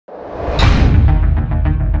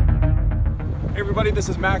everybody, this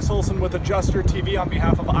is Max Olson with Adjuster TV on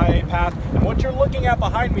behalf of IA Path, and what you're looking at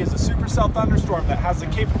behind me is a supercell thunderstorm that has the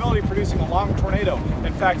capability of producing a long tornado.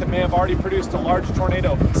 In fact, it may have already produced a large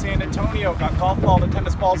tornado. San Antonio got golf ball to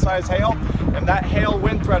tennis ball size hail, and that hail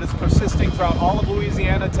wind threat is persisting throughout all of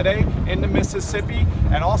Louisiana today into Mississippi,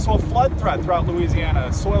 and also a flood threat throughout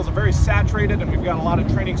Louisiana. Soils are very saturated and we've got a lot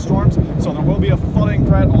of training storms, so there will be a flooding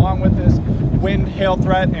threat along with this wind, hail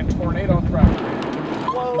threat, and tornado threat.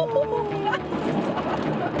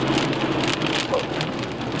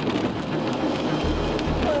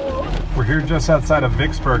 We're here just outside of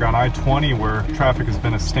Vicksburg on I-20, where traffic has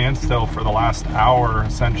been a standstill for the last hour,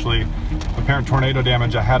 essentially. Apparent tornado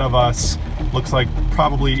damage ahead of us. Looks like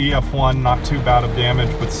probably EF1, not too bad of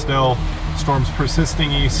damage, but still storms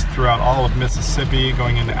persisting east throughout all of Mississippi,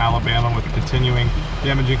 going into Alabama with continuing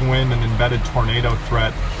damaging wind and embedded tornado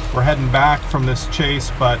threat. We're heading back from this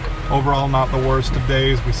chase, but overall not the worst of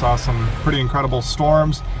days. We saw some pretty incredible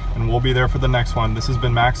storms, and we'll be there for the next one. This has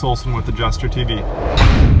been Max Olson with Adjuster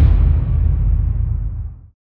TV.